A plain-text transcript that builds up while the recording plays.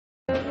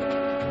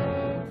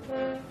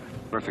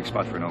Perfect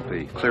spot for an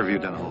OP. Clear view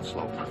down the whole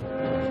slope.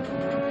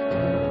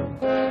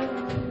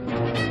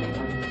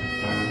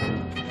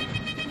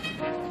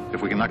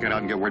 If we can knock it out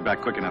and get word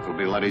back quick enough, it'll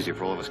be a lot easier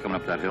for all of us coming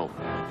up that hill.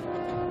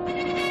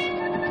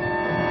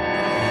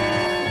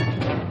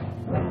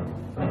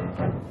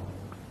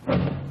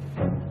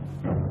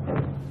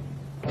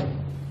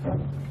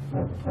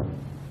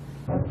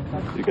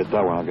 You get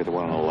that one, I'll get the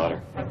one on the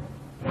ladder.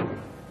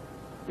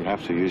 You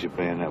have to use your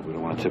bayonet. We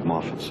don't want to tip them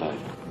off inside.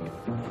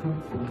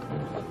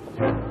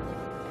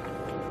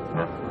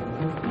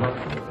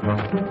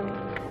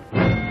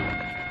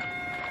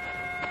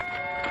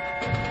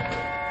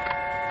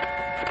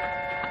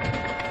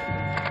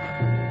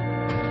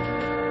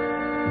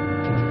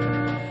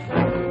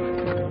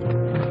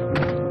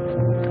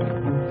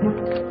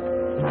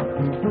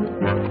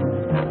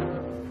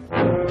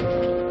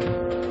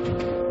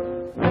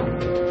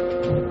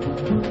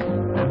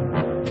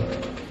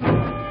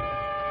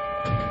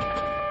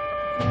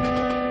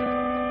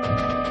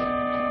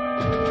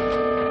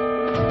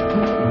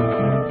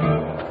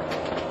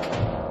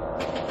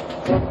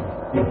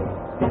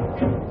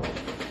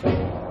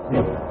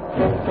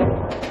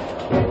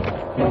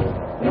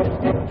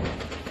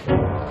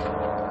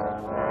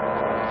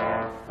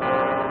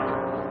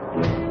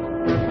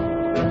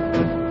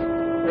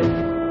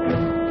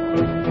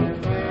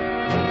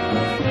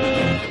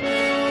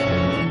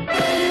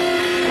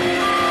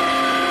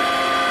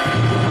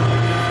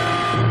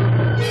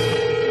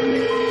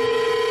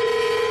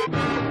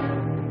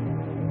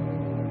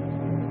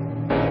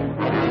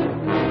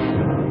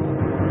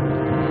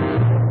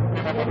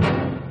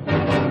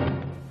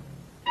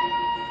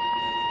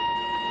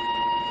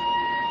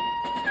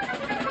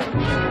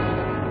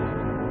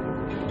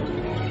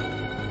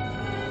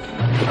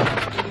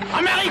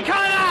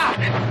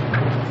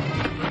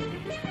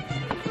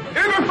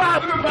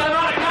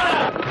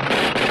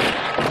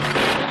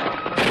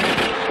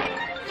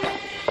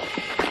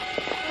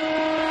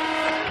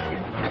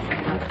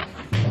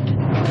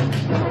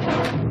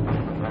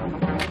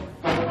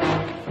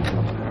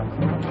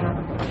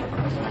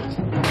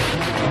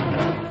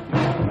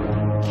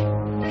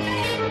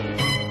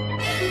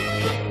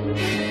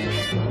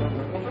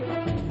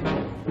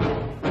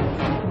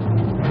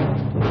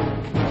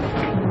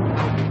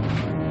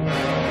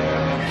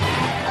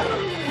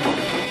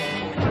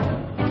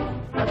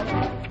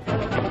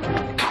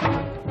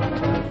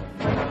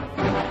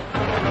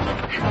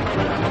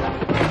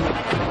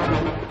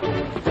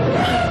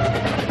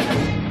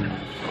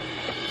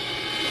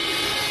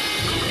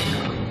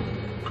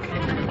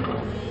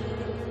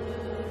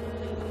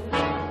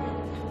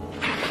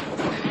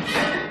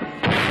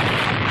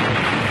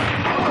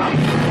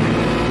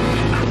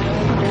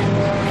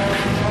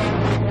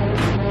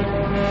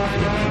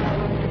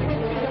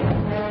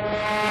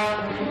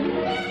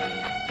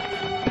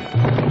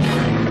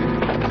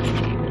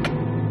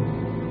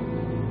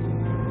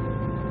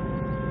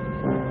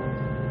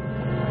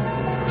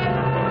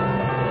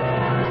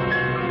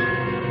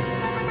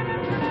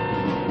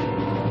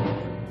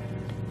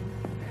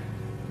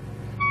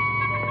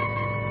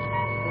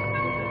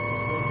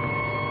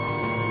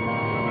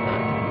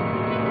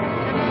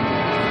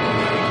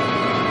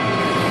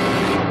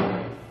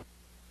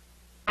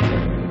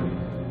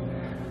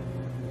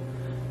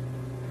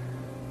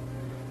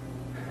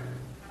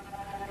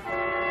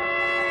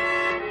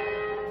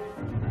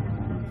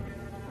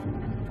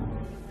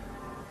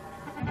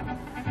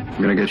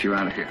 I'm gonna get you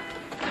out of here.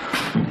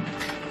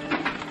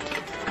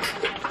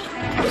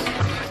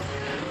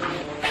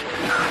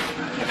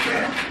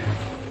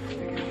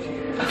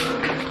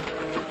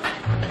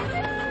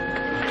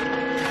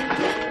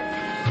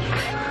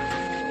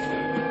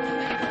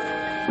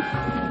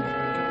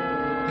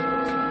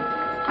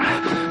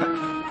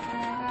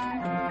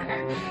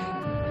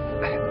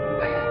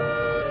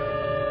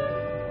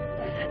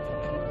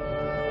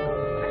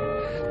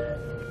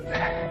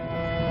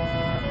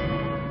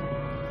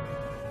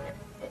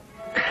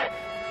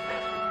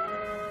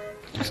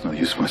 It's no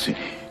use, Marcy.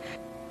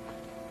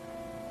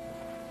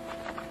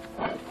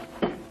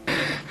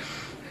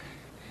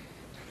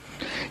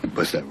 You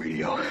bust that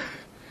radio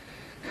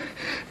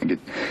and get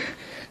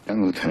down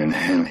to Lieutenant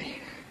Hanley.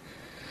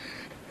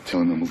 Tell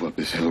him to move up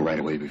this hill right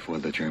away before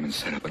the Germans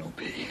set up an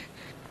OP.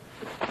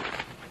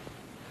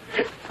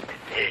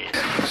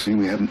 See,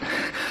 we haven't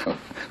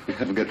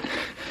got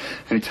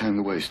any time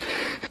to waste.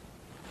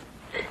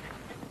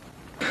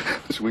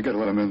 So we got a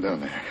lot of men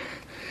down there.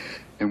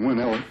 In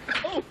 1 hour.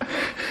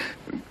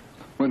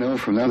 1 hour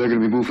from now, they're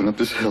going to be moving up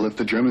this hill if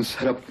the Germans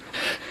set up.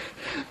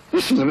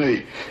 Listen to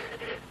me.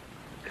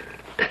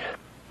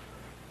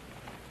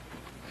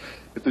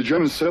 If the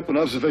Germans set up an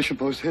observation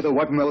post here, they'll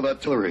wipe them out with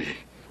artillery.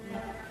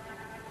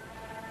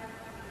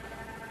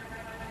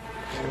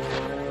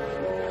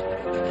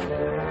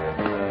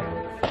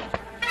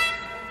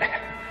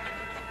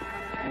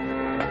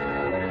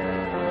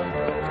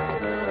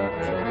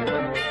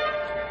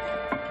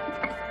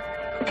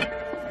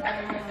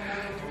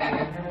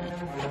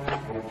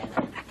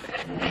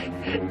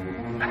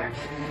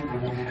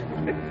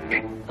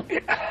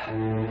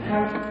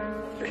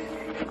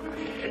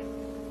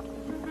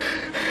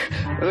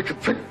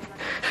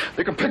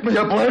 They can pick me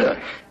up later.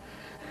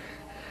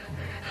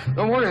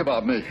 Don't worry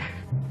about me.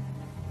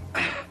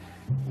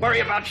 Worry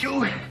about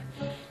you?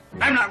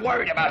 I'm not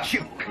worried about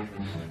you.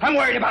 I'm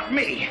worried about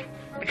me,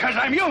 because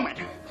I'm human.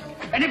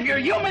 And if you're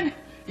human,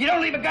 you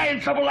don't leave a guy in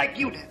trouble like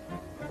you did.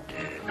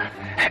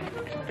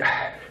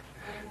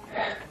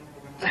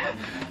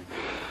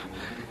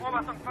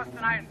 Beobachtung Posten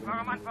 1,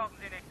 warum antworten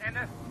Sie nicht?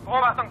 Ende.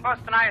 Beobachtung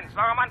Posten 1,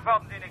 warum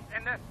antworten Sie nicht?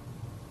 Ende.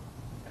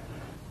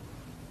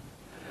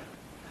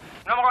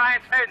 Nummer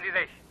 1, melden Sie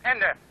sich.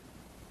 Ende.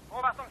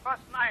 Beobachtung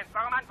Posten 1,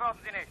 warum antworten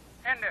Sie nicht?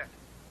 Ende.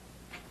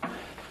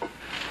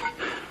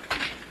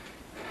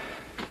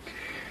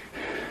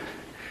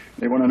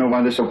 They want to know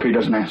why this OP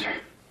doesn't answer.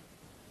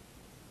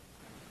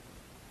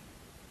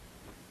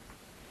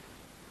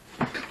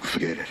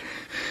 Forget it.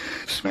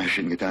 Smash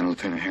it and get down to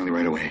Lieutenant Hanley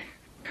right away.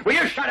 Will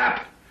you shut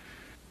up?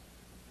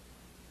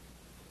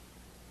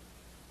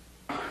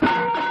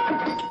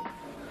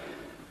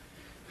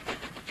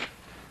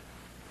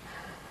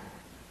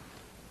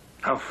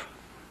 Auf.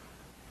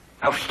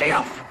 Auf, steh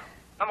auf.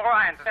 Nummer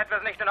 1,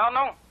 etwas nicht in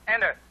Ordnung?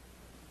 Ende.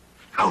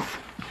 Auf.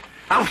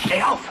 Auf,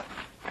 steh auf.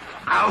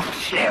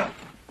 Auf, steh auf.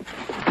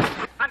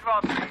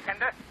 Antworten Sie.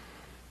 Ende.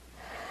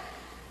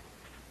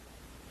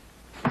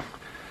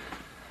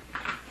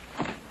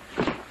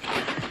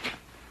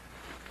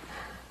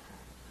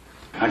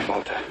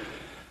 Antworte.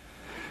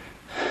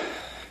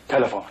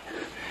 Telefon.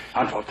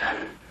 Antworte.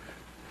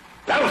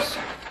 Los!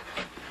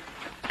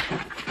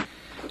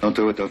 Don't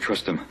do it. Don't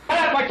trust him. Shut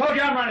up! I told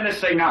you I'm running this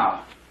thing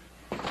now.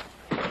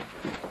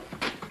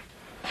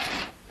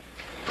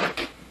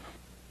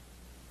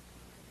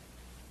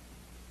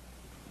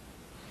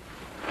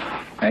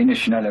 Eine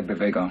schnelle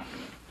Bewegung.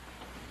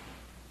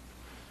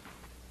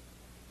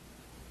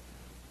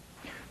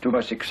 Tu,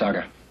 was ich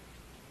sage.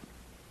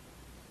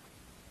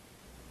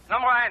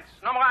 Nummer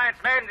 1,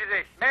 melden Sie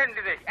sich. Melden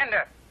Sie sich.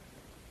 Ende.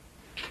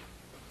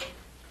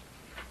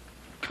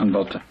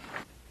 Antworte.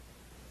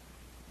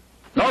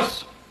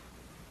 Los!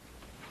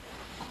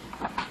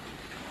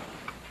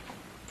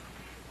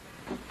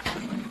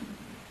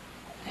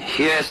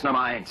 Hier ist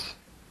Nummer 1.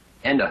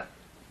 Ende.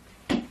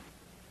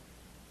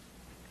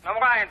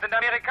 Nummer 1, sind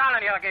Amerikaner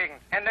in Ihrer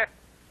Gegend? Ende.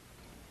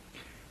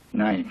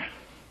 Nein.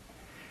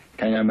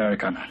 Keine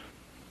Amerikaner.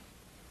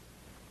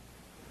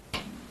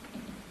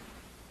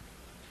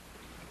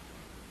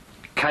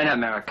 Keine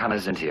Amerikaner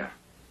sind hier.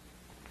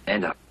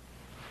 Ende.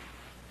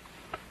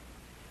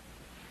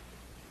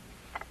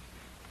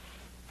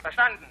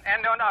 Verstanden.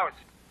 Ende und aus.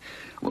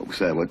 What was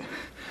that? What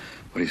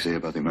do you say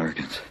about the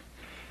Americans?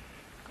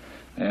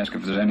 They ask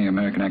if there's any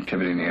American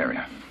activity in the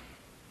area.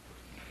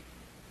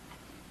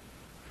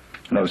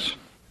 Los.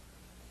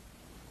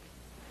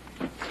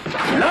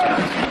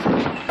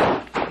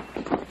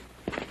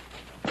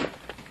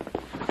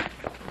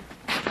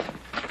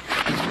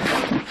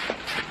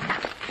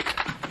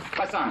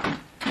 Pass on.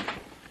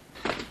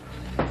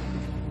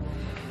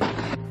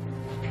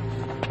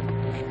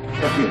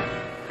 Up here.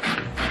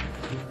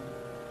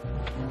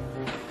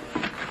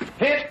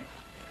 Hit!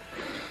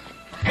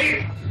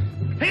 Hit!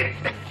 Hit!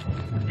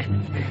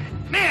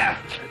 Mehr!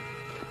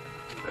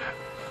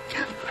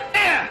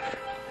 Mehr!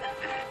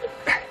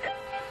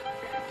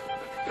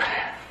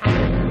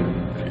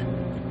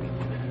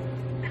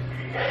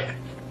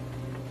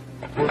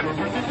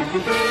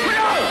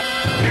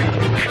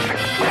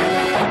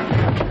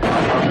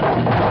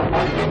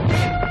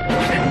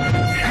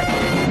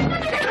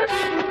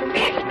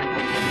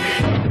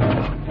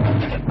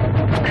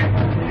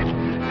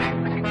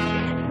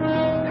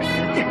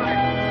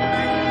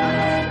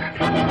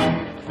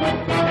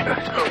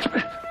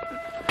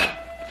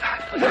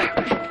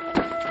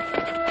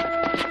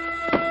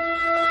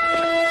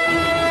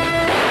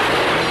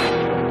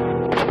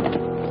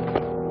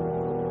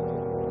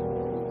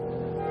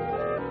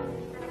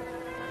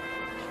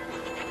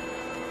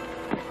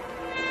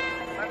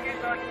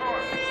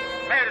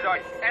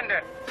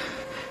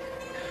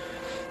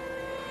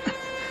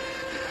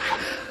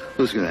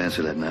 Who's going to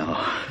answer that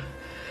now?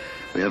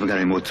 We haven't got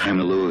any more time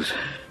to lose.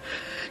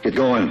 Get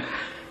going.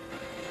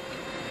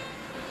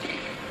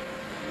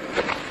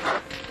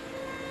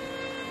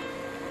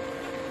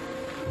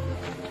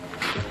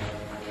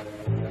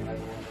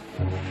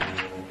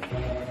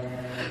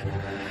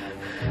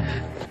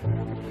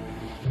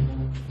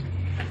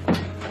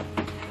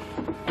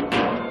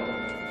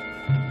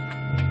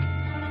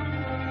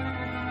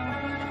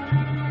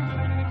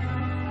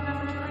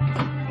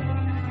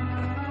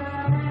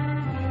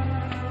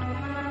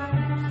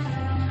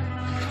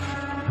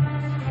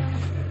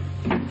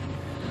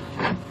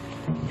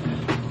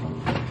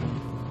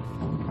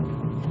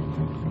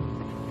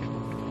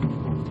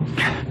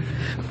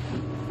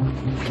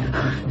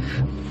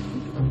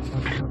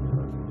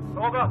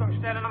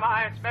 Beobachtungsstelle Nummer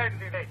 1, melden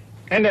Sie sich.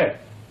 Ende.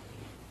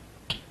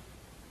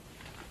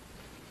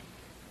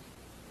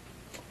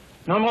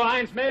 Nummer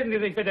 1, melden Sie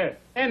sich bitte.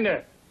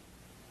 Ende.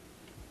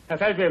 Herr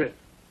Feldwebel,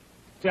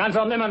 Sie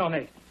antworten immer noch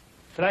nicht.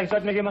 Vielleicht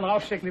sollten wir jemanden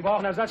raufschicken, die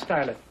brauchen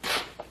Ersatzteile.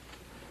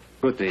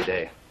 Gute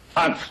Idee.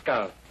 Hans,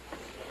 Karl.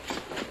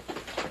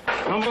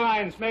 Nummer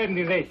 1, melden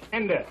Sie sich.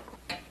 Ende.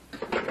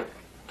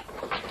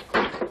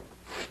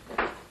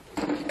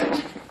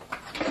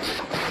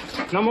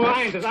 Nummer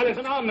 1, ist alles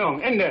in Ordnung.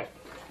 Ende.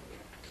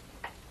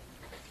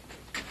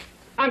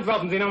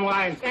 Antworten Sie, Nummer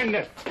 1.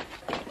 Ende.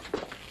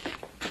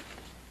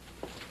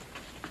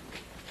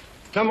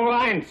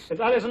 Nummer 1,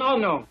 ist alles in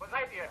Ordnung. Wo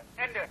seid ihr?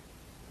 Ende.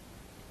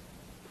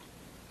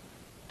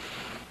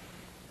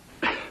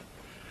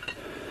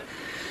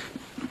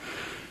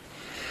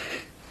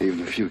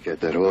 Even if you get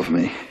that off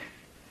me,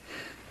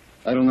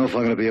 I don't know if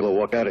I'm going to be able to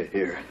walk out of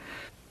here.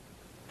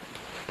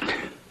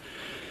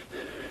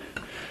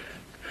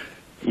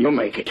 You'll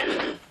make it.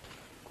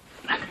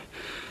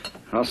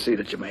 I'll see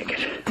that you make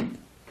it.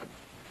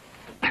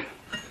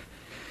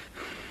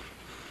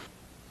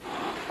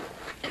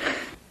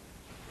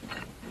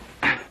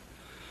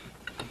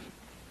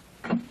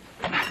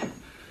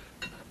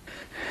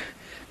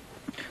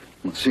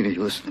 Monsignor,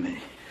 you listen to me.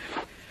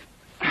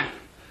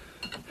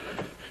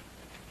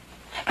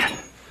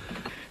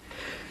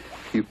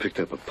 You picked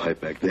up a pipe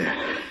back there,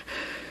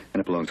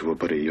 and it belonged to a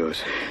buddy of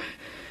yours.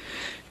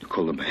 You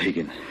called him a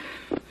Hagen.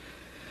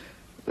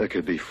 There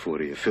could be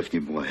 40 or 50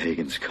 more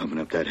Hagens coming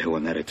up that hill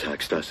when that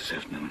attack starts this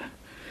afternoon.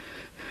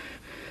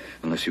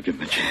 Unless you give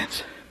him a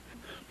chance.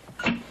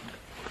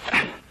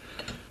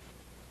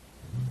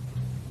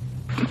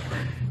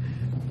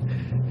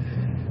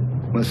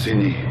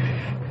 Mazzini,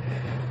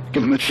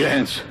 give him a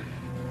chance.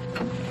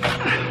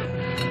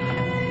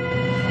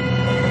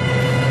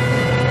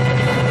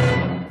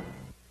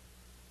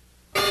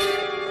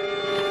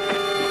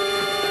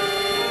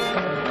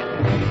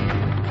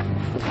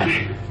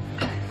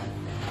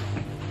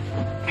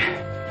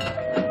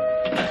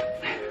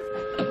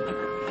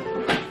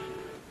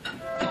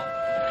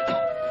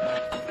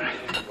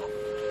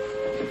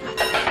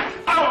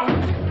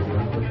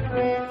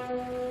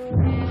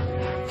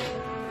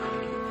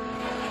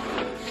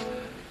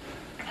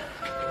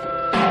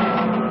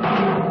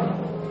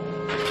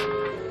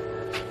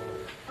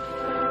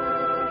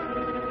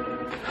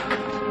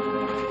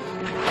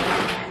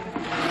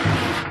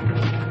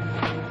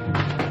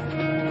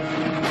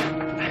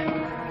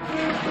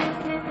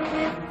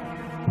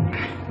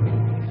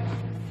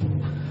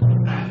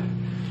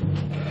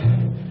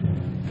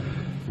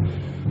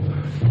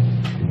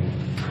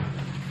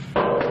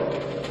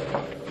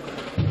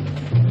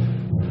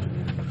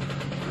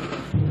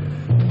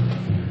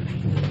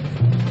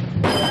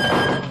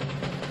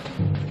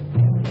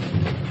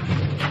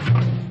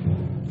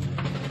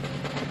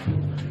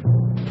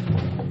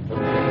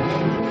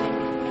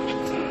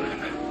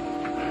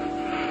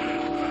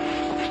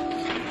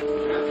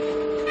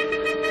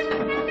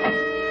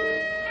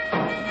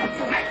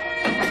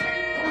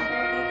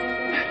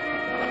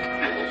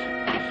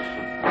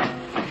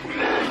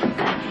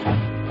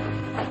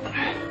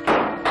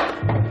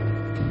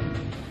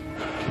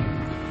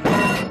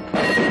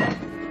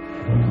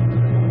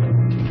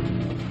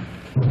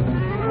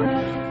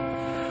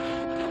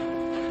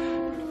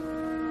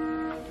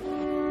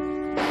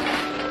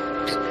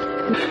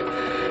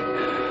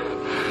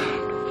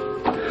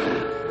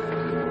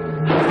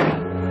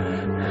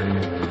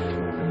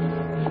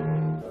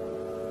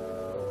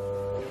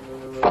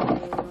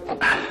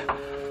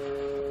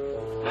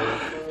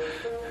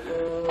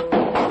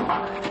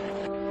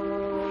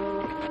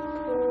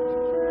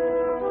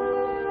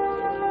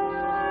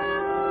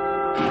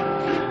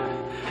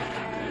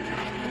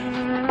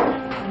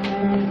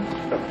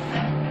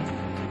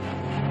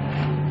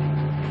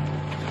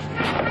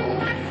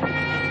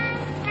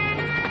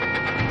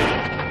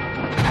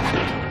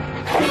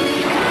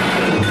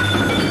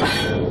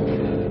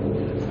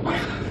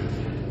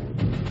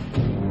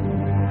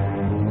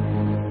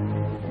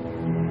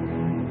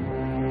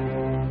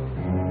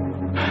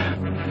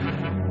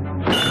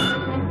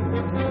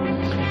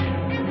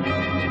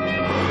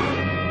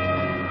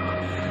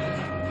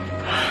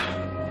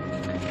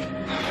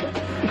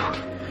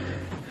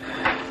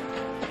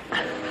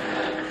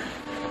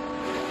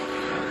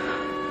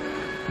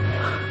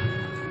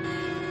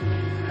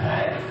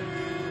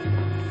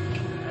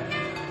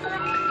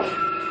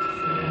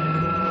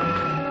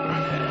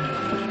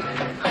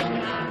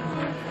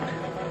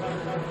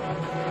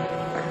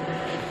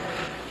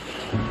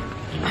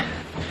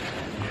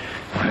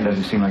 It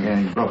doesn't seem like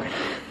anything's broken.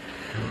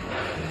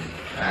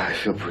 I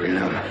feel pretty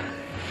numb.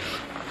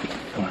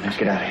 Come on, let's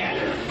get out of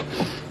here.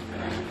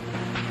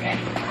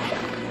 Okay.